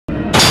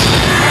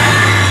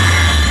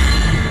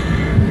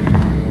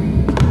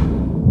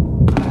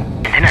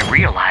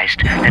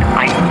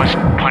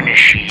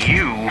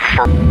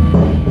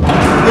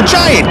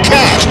Giant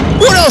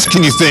cat! What else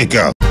can you think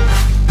of?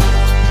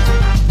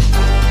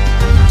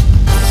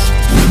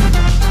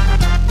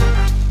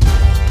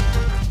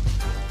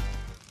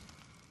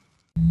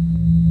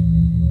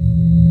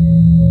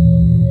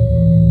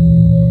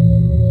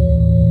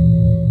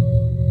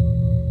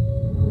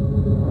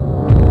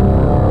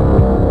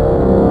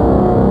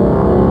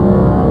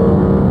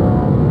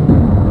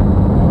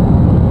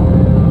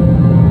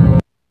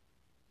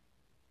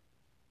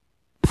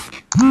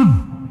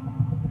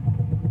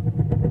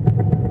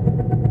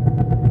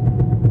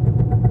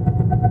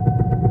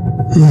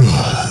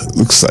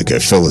 Looks like I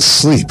fell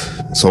asleep.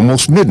 It's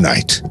almost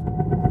midnight.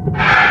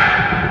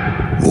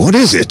 What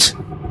is it?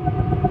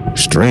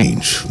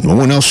 Strange. No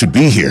one else should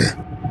be here.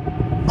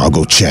 I'll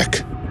go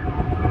check.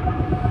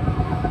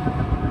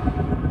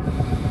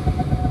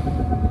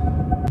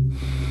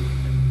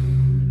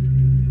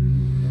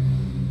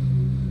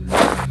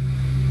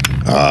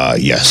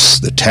 Yes,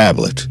 the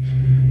tablet.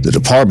 The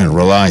department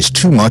relies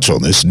too much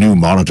on this new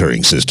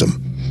monitoring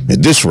system.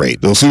 At this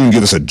rate, they'll soon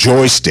give us a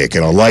joystick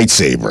and a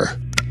lightsaber.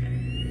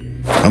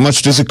 How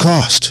much does it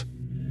cost?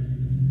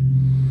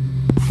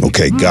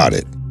 Okay, got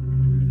it.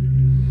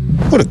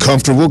 What a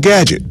comfortable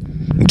gadget.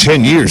 In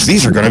 10 years,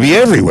 these are going to be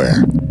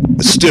everywhere.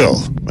 But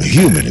still, a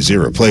human is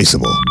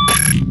irreplaceable.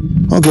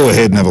 I'll go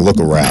ahead and have a look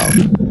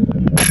around.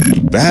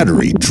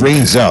 Battery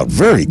drains out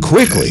very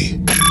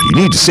quickly. You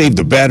need to save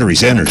the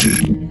battery's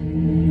energy.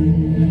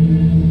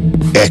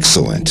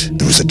 Excellent.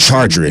 There was a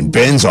charger in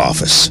Ben's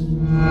office.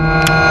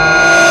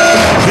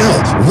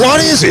 Hell, what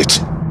is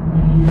it?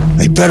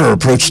 I better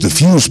approach the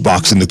fuse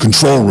box in the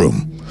control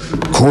room.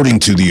 According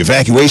to the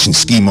evacuation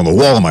scheme on the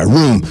wall of my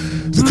room,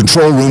 the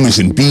control room is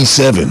in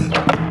B7.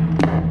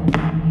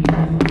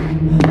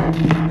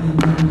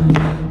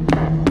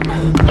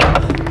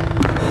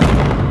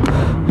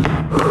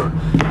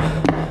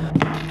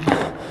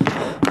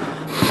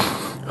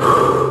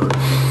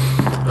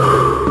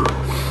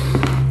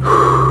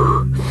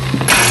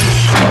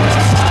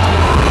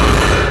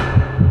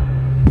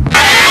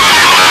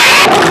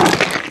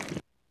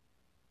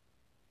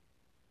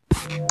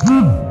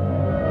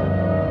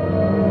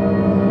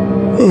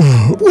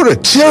 What a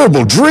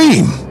terrible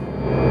dream!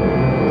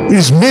 It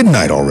is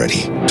midnight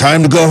already.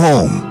 Time to go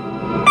home.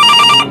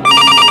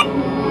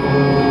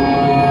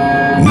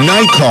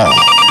 Night call.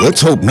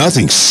 Let's hope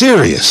nothing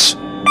serious.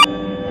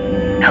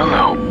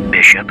 Hello,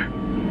 Bishop.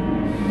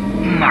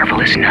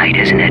 Marvelous night,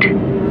 isn't it?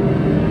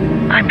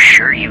 I'm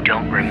sure you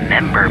don't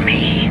remember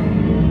me.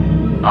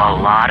 A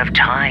lot of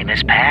time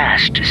has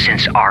passed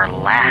since our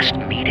last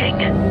meeting.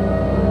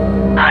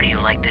 How do you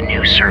like the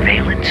new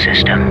surveillance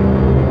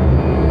system?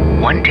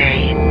 One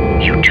day,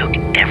 you took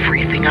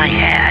everything I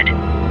had,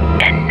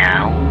 and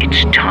now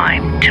it's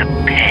time to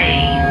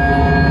pay.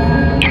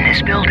 In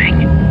this building,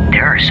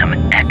 there are some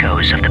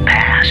echoes of the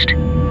past.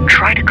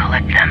 Try to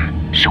collect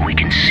them so we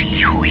can see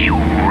who you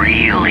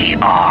really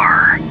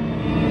are.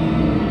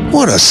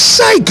 What a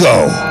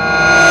psycho!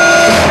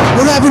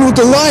 What happened with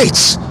the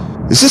lights?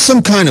 Is this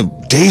some kind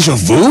of deja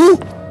vu?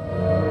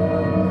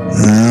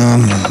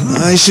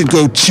 I should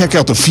go check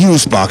out the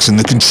fuse box in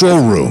the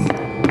control room.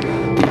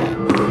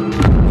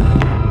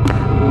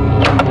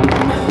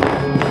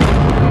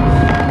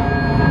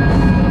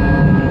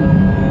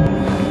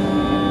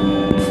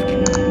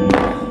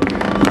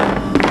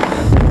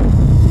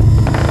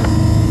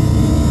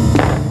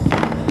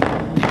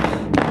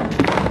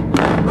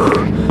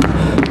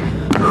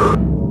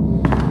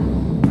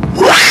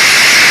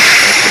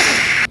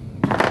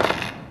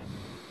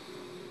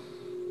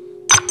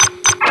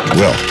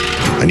 Well,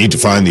 I need to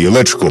find the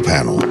electrical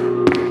panel.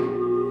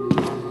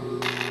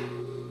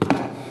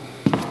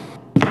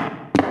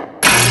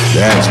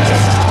 That's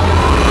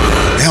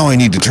better. Now I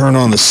need to turn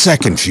on the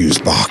second fuse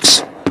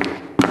box.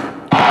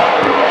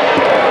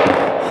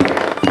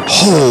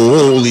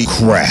 Holy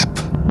crap.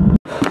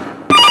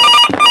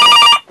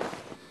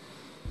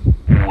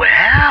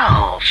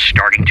 Well,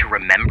 starting to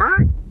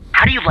remember?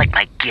 How do you like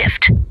my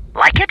gift?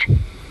 Like it?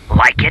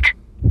 Like it?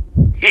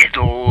 It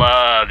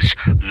loves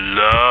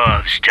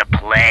to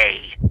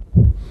play.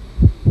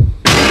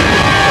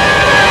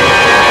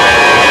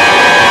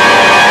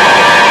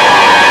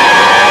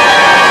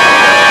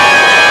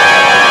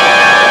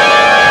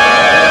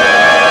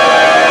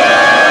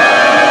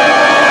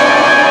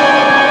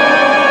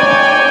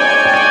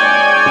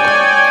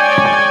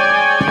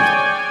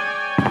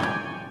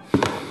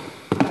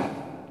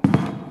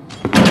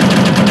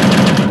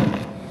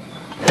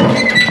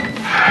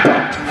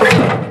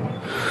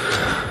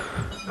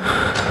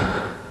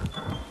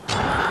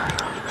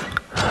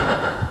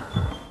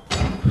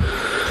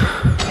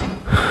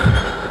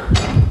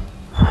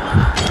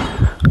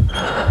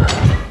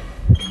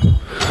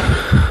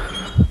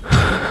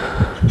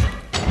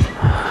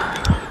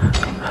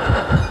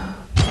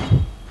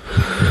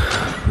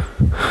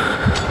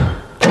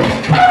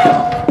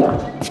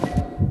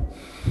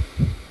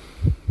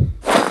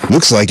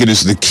 Looks like it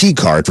is the key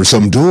card for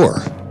some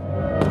door.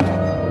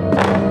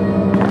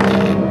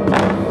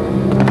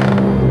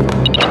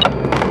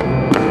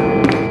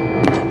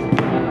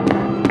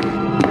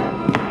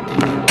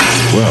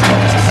 Well,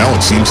 now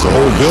It seems the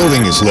whole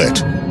building is lit.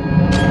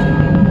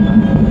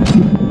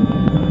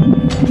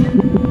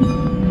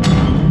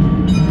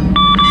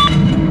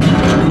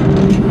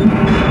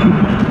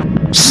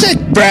 Sick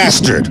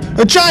bastard!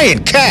 A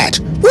giant cat!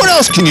 What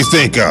else can you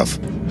think of?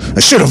 I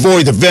should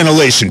avoid the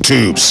ventilation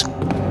tubes.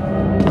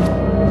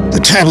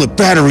 The tablet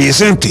battery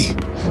is empty.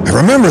 I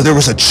remember there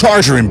was a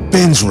charger in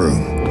Ben's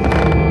room.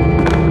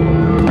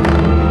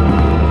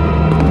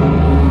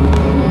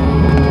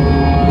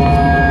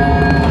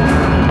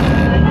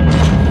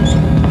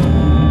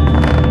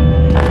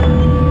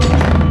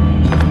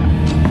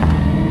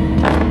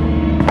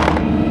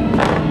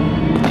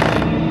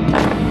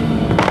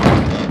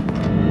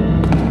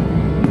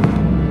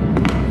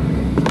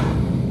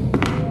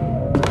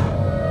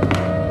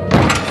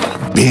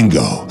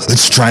 Bingo.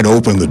 Let's try to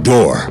open the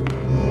door.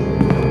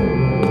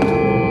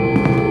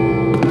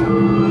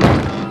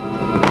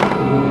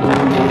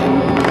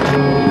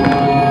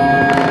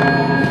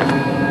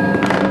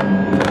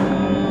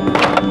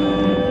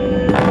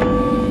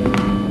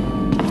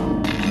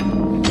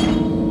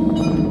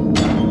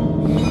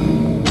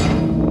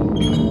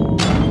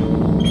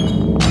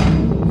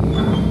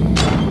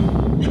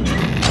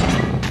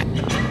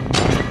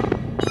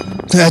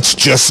 That's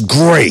just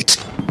great.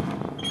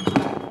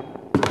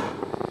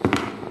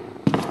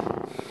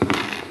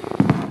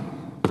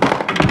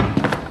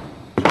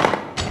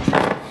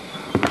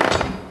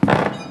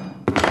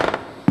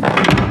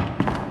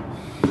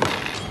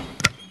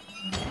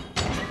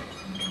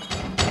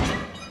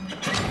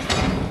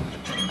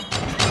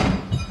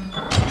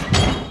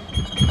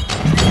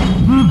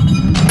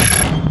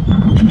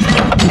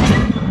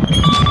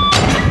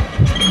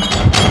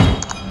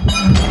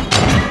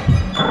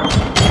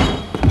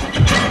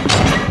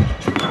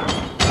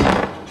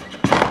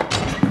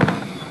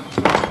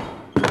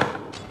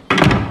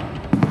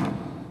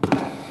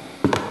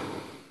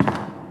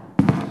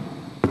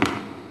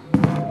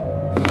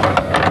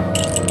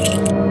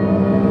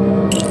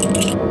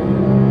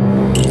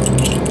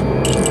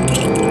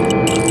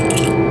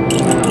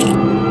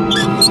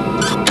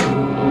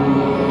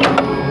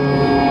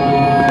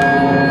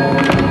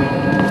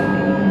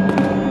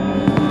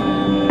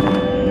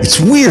 It's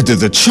weird that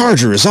the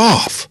charger is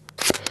off.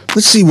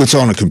 Let's see what's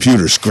on a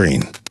computer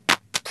screen.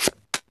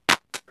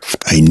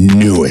 I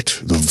knew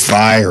it. The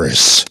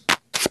virus.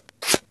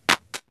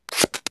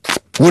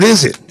 What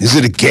is it? Is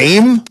it a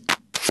game?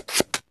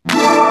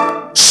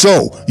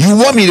 So, you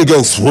want me to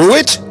go through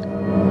it?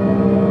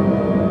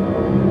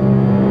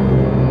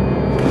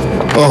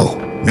 Oh,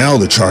 now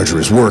the charger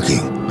is working.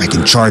 I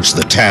can charge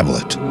the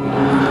tablet.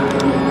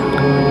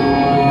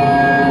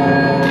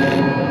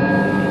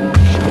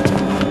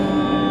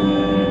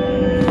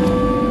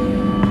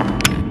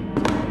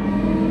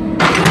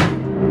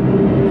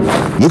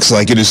 Looks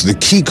like it is the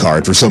key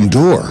card for some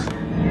door.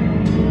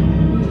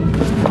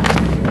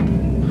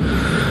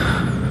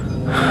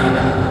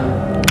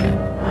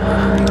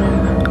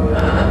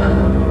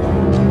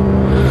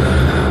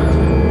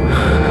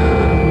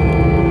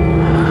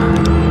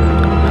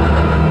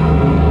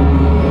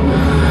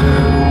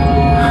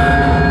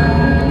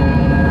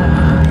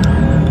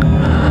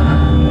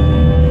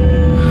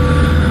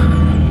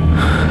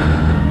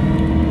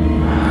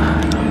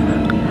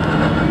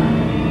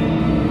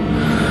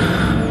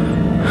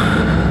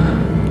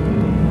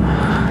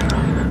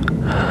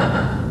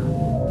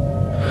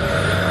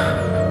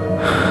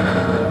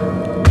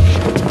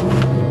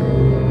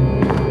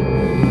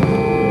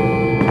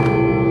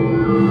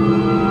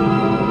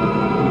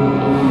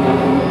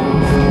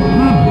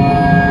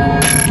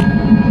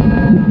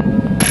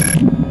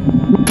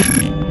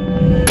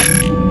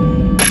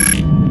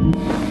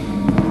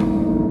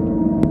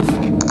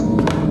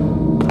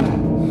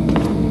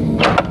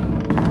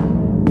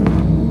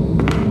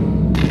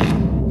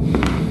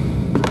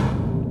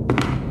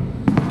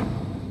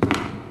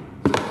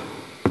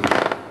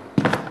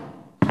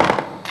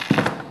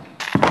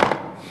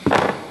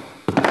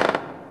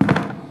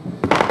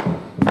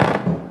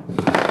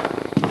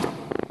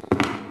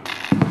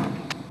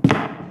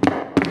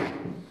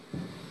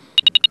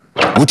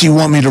 What do you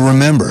want me to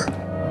remember?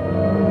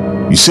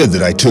 You said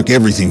that I took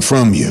everything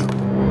from you.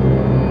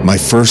 My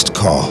first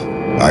call,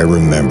 I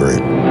remember it.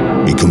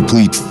 A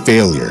complete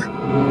failure,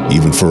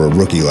 even for a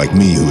rookie like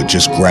me who had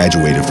just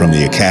graduated from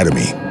the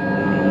academy.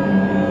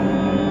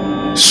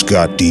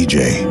 Scott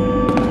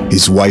DJ.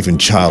 His wife and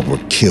child were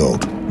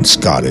killed, and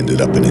Scott ended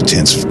up in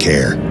intensive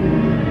care.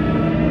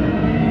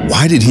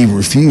 Why did he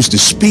refuse to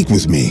speak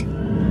with me?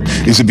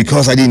 Is it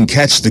because I didn't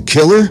catch the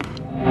killer?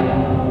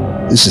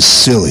 This is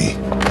silly.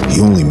 He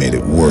only made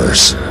it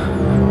worse.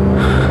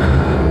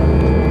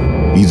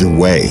 Either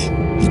way,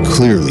 he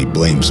clearly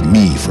blames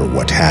me for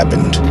what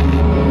happened.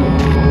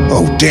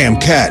 Oh, damn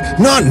cat,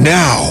 not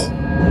now!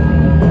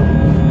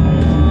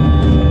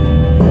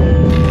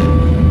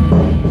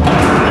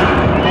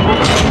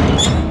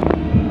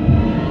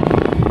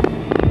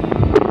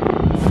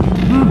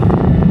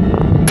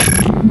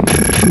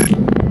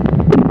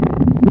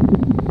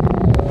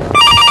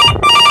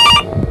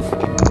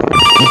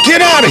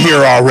 Get out of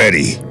here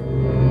already!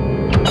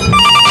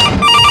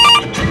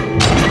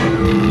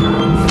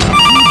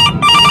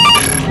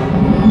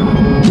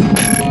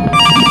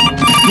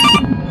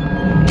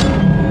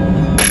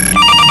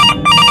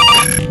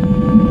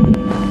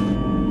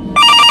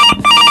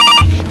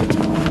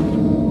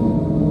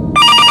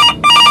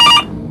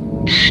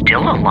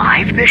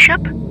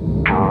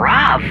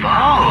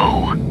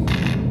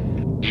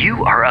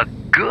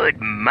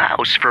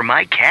 mouse for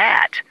my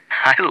cat.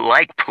 I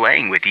like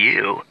playing with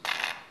you.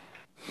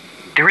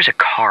 There is a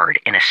card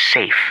in a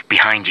safe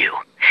behind you.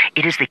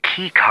 It is the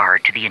key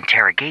card to the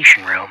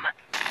interrogation room.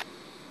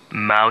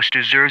 Mouse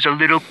deserves a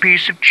little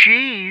piece of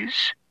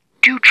cheese.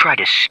 Do try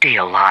to stay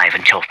alive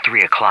until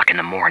 3 o'clock in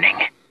the morning.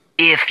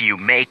 If you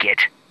make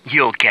it,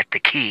 you'll get the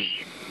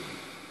key.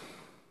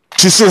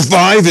 To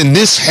survive in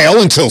this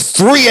hell until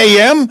 3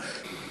 a.m.?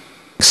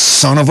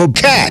 Son of a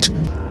cat!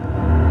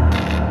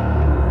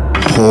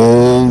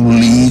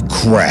 Holy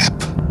crap.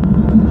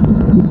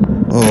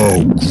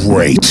 Oh,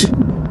 great.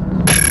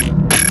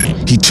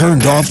 He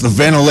turned off the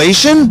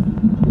ventilation?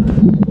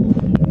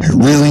 I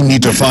really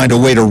need to find a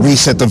way to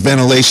reset the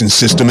ventilation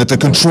system at the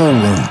control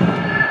room.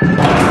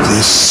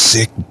 This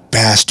sick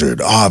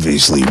bastard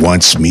obviously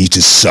wants me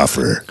to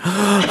suffer.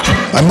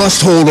 I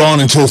must hold on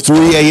until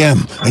 3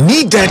 a.m. I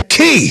need that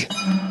key!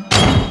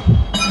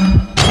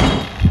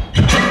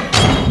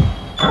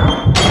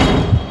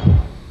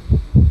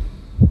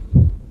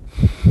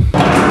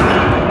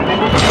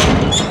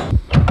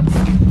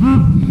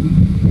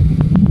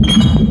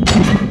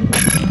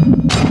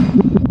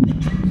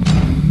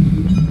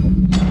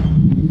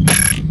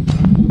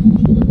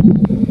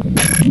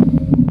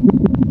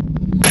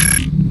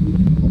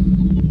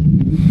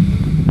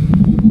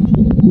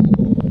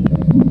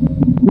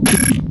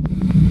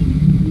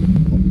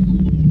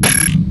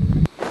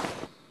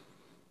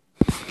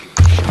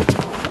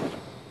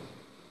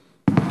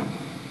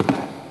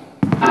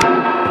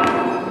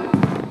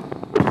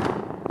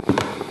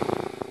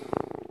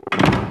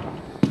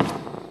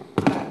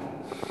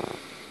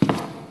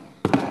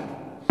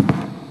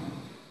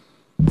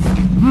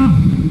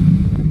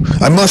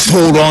 I must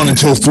hold on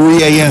until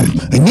 3 a.m.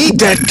 I need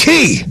that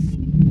key!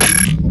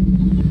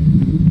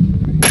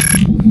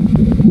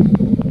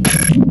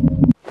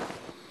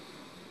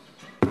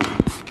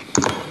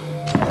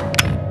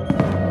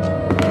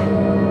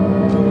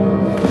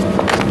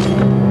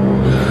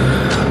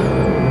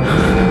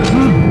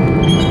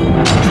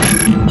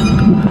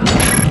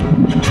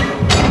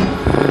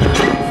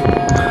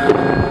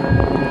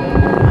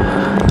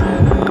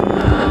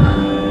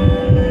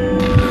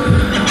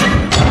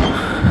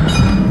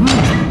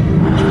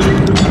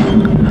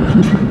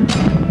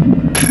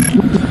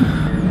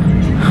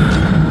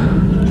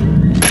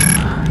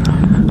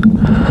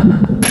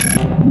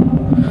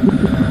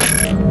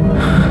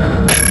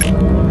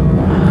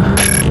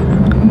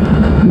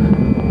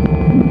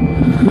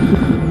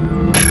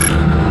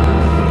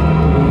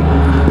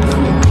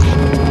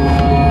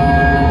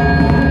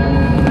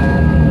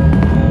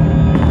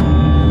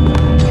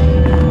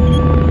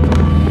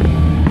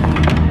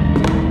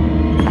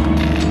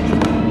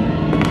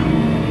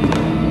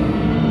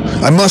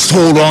 I must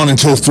hold on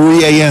until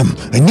 3 a.m.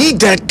 I need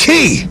that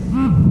key!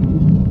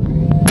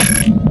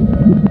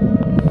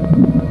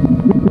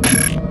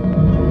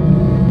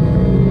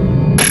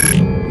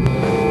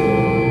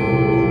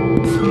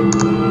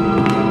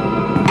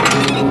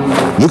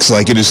 Looks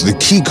like it is the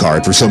key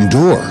card for some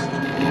door.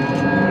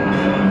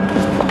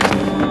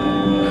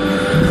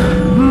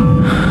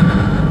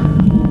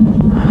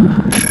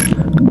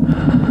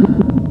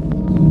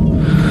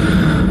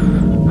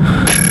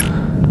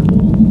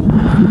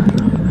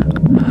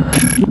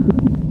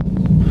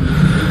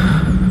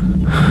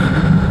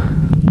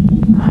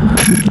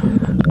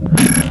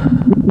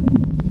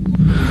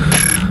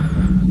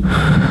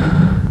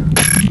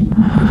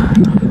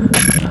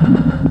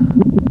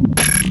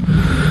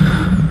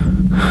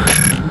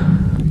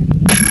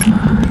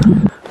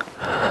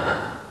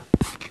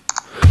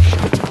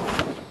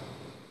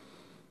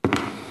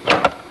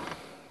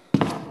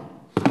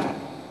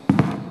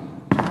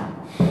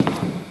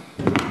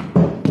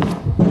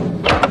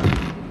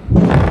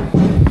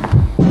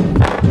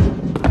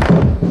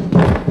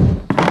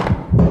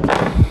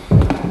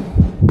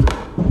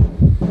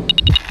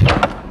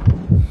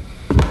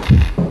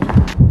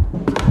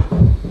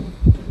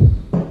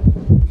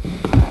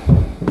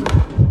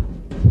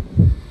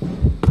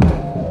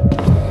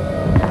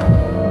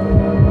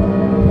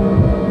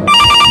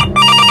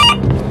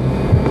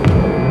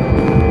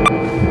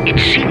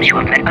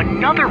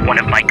 Another one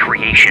of my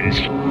creations.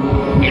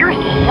 Your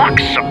luck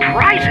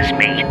surprises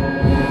me.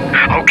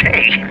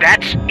 Okay,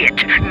 that's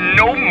it.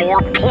 No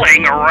more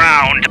playing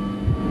around.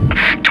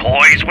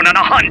 Toys went on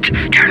a hunt.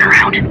 Turn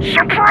around.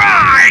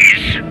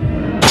 Surprise!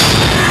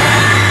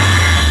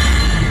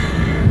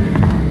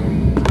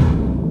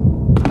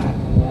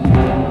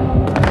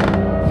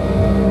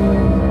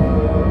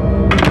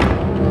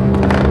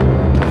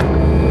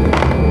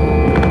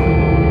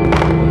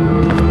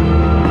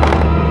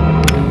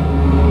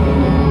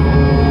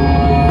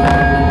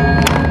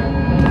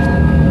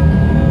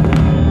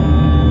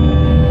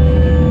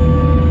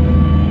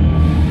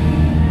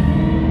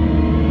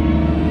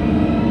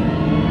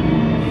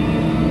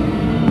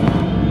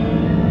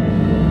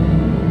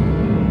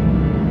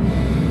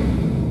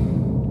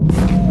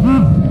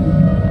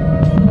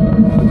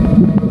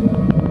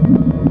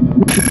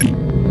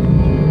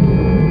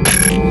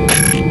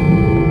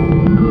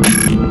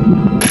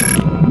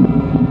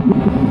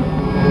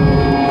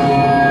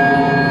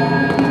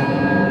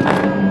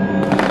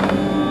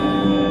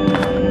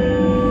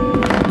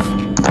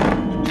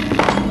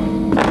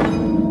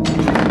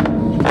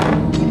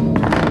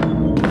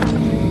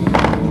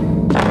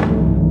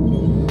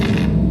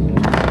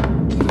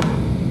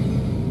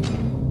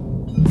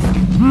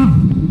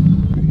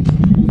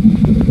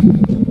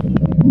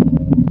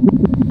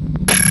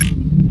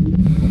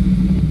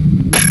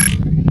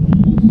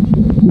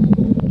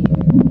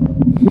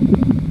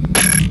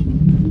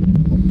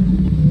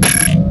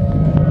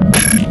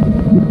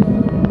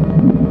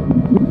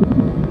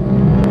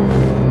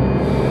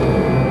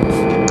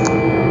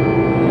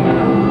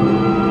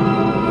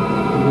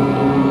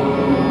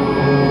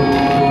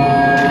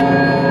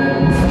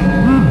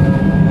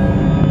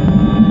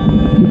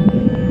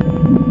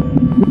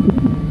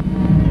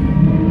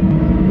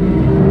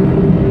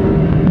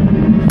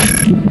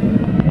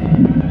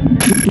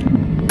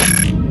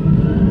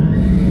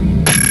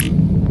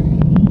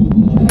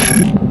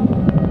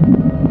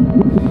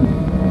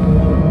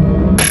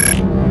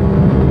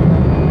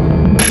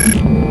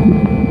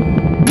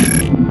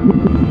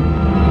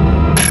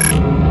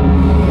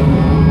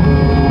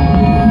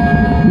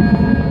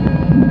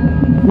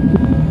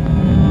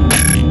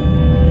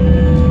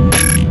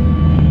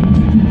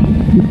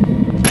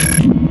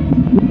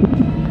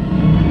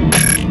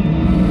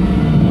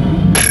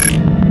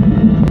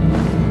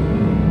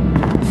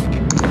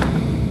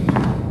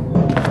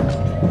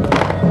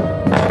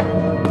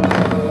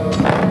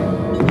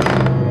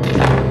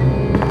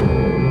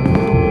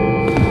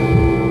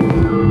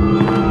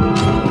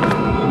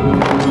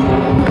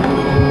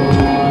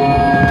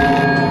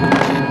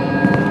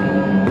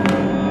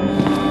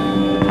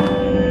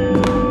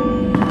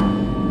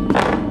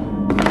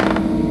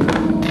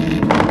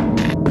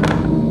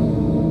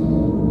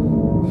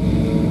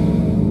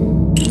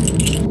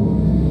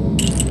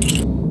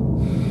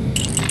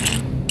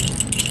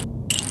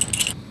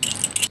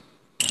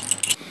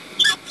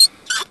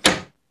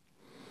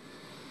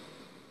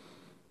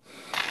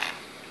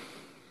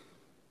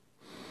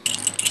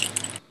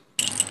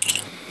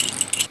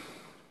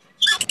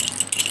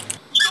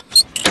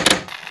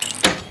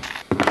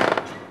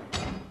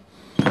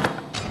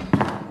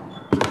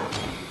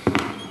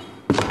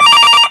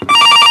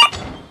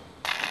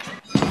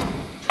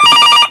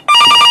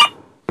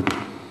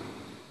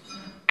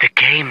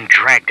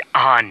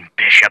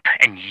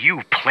 and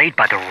you played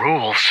by the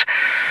rules.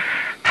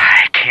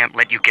 I can't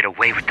let you get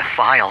away with the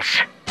files.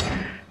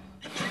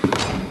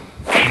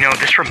 You know,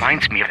 this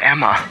reminds me of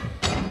Emma.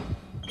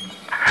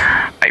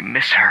 I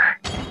miss her.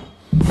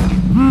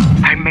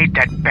 I made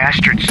that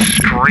bastard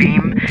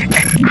scream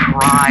and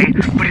cry,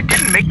 but it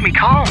didn't make me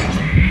calm.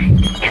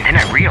 And then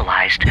I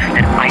realized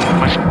that I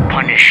must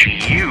punish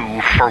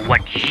you for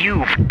what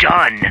you've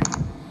done.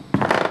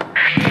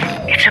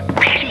 It's a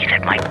pity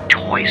that my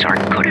toys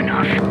aren't good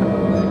enough.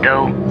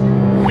 Though,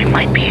 we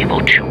might be able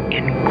to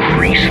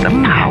increase the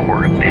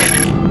power a bit.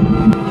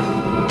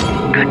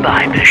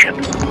 Goodbye, Bishop.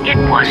 It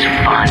was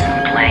fun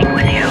playing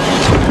with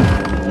you.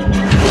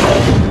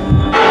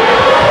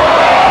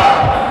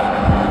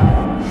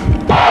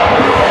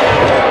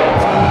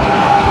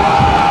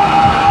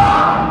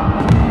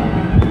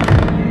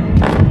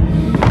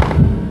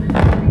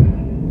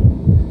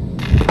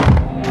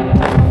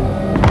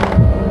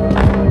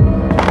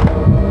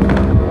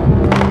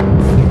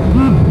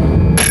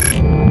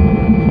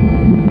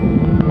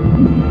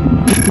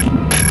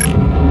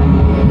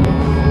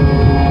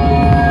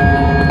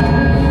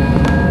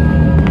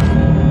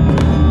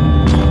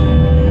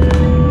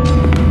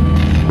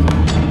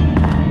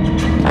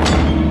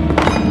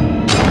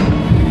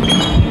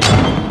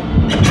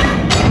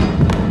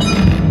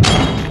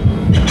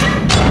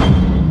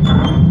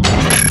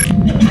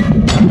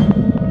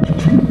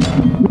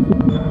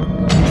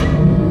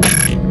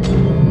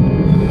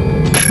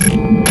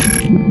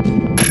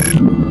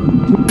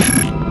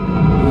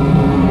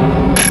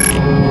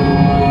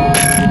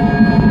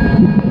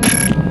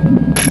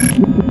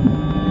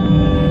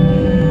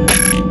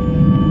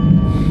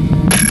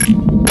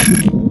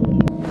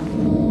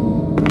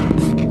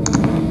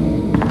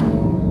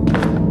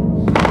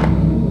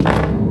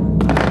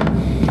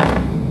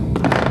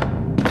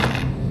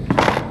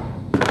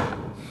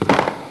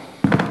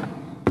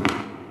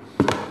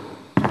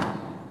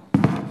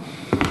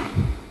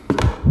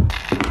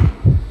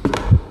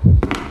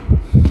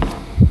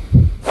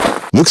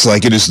 Looks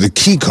like it is the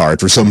key card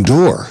for some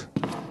door.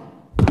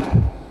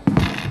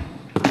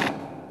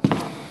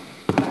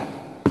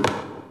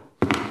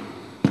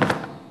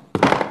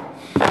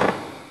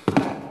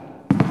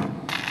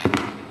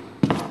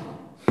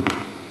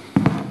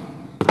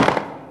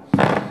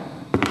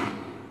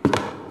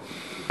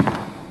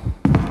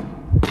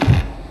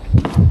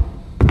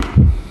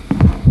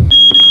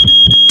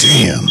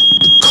 Damn,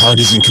 the card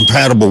isn't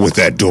compatible with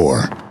that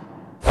door.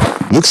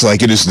 Looks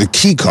like it is the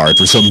key card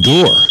for some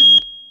door.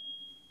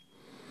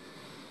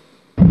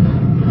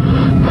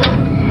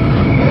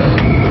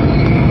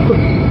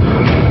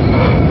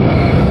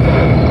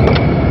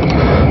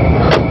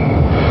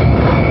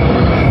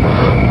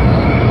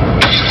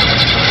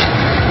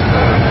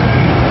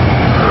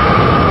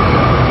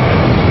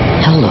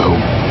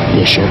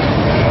 Bishop.